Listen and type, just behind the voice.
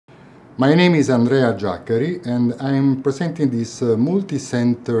My name is Andrea Giaccari, and I'm presenting this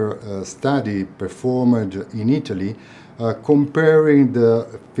multi-center study performed in Italy comparing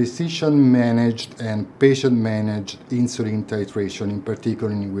the physician-managed and patient-managed insulin titration, in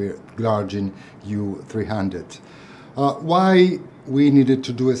particular with glargine U300. Why we needed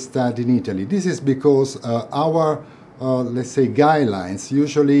to do a study in Italy? This is because our let's say, guidelines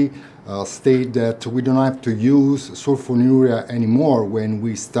usually state that we don't have to use sulfonylurea anymore when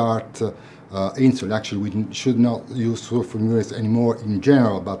we start insulin. Actually, we should not use sulfonylureas anymore in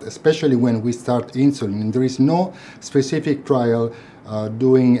general, but especially when we start insulin. There is no specific trial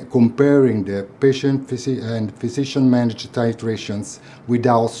comparing the patient and physician-managed titrations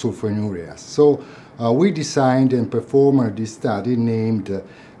without sulfonylureas. So we designed and performed this study named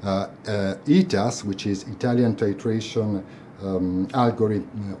ITAS, which is Italian Titration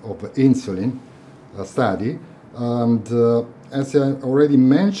Algorithm of Insulin study. And as I already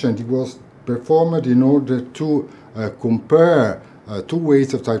mentioned, it was performed in order to compare two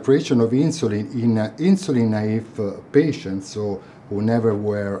ways of titration of insulin in insulin-naive patients, so who never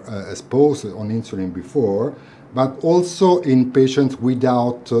were exposed on insulin before, but also in patients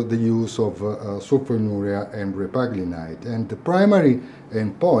without the use of sulfonylurea and repaglinide. And the primary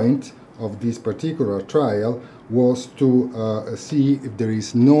endpoint of this particular trial was to see if there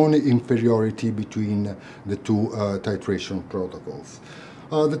is non-inferiority between the two titration protocols.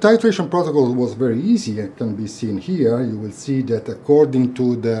 The titration protocol was very easy. It can be seen here. You will see that according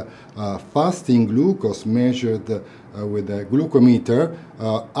to the fasting glucose measured with a glucometer,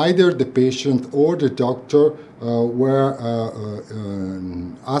 either the patient or the doctor were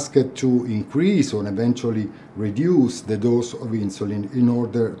asked to increase or eventually reduce the dose of insulin in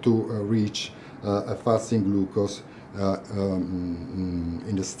order to reach a fasting glucose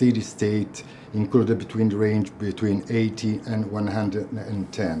in the steady state included between the range between 80 and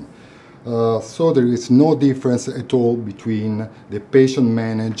 110. So there is no difference at all between the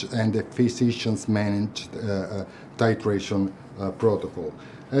patient-managed and the physicians-managed titration protocol.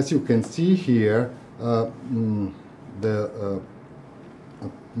 As you can see here, the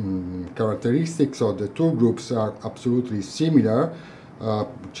characteristics of the two groups are absolutely similar,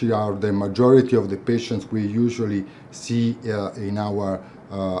 which are the majority of the patients we usually see in our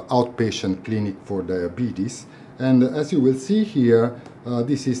outpatient clinic for diabetes. And as you will see here,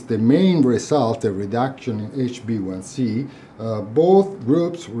 this is the main result, a reduction in HbA1c. Both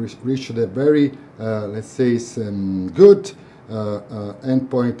groups reached a very, let's say, good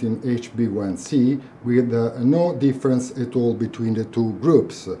endpoint in HbA1c with no difference at all between the two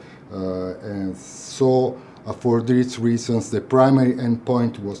groups. And so for these reasons, the primary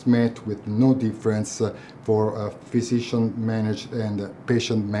endpoint was met with no difference for physician-managed and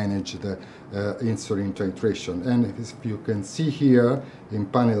patient-managed insulin titration. And as you can see here in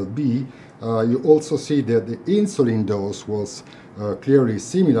panel B, you also see that the insulin dose was clearly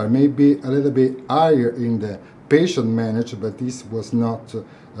similar, maybe a little bit higher in the patient-managed, but this was not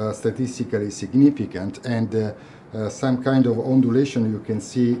statistically significant. And some kind of ondulation you can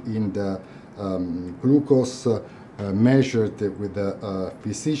see in the glucose measured with the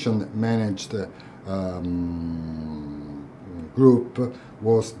physician-managed group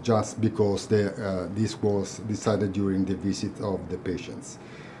was just because this was decided during the visit of the patients.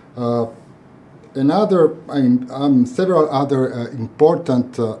 Several other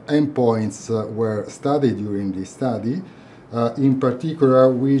important endpoints were studied during this study. In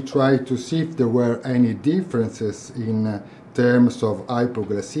particular, we tried to see if there were any differences in terms of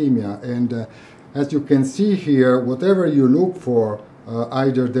hypoglycemia, and as you can see here, whatever you look for,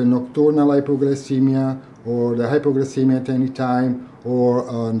 either the nocturnal hypoglycemia or the hypoglycemia at any time, or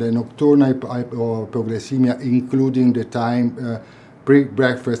the nocturnal hypoglycemia including the time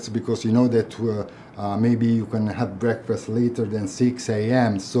pre-breakfast, because you know that maybe you can have breakfast later than 6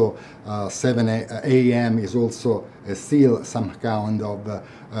 a.m. So 7 a.m. is also still some kind of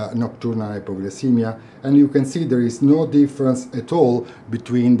nocturnal hypoglycemia. And you can see there is no difference at all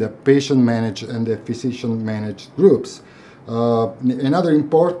between the patient-managed and the physician-managed groups. Another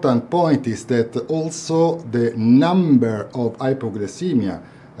important point is that also the number of hypoglycemia,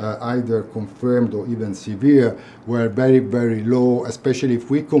 either confirmed or even severe, were very, very low, especially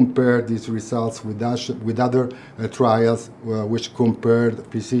if we compare these results with other trials which compared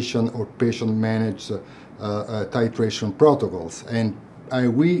physician or patient-managed titration protocols. And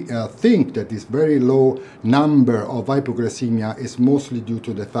we think that this very low number of hypoglycemia is mostly due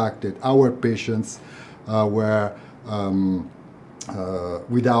to the fact that our patients were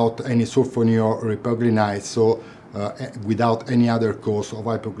without any sulfonylurea or repaglinide, so without any other cause of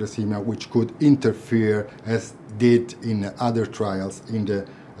hypoglycemia which could interfere, as did in other trials, in the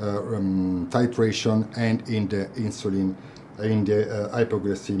titration and in the insulin, in the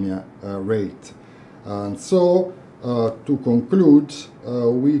hypoglycemia rate. And so, to conclude,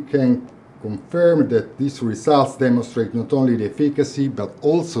 we can confirm that these results demonstrate not only the efficacy but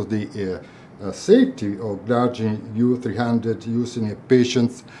also the safety of glargine U300 used in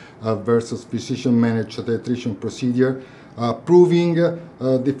patients versus physician-managed titration procedure, proving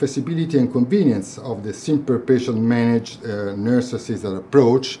the feasibility and convenience of the simple patient-managed nurse-assisted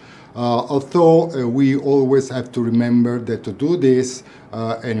approach. Although we always have to remember that to do this,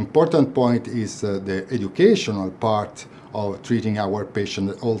 an important point is the educational part of treating our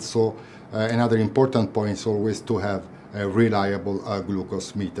patient. Also, another important point is always to have a reliable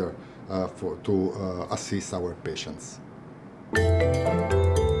glucose meter to assist our patients.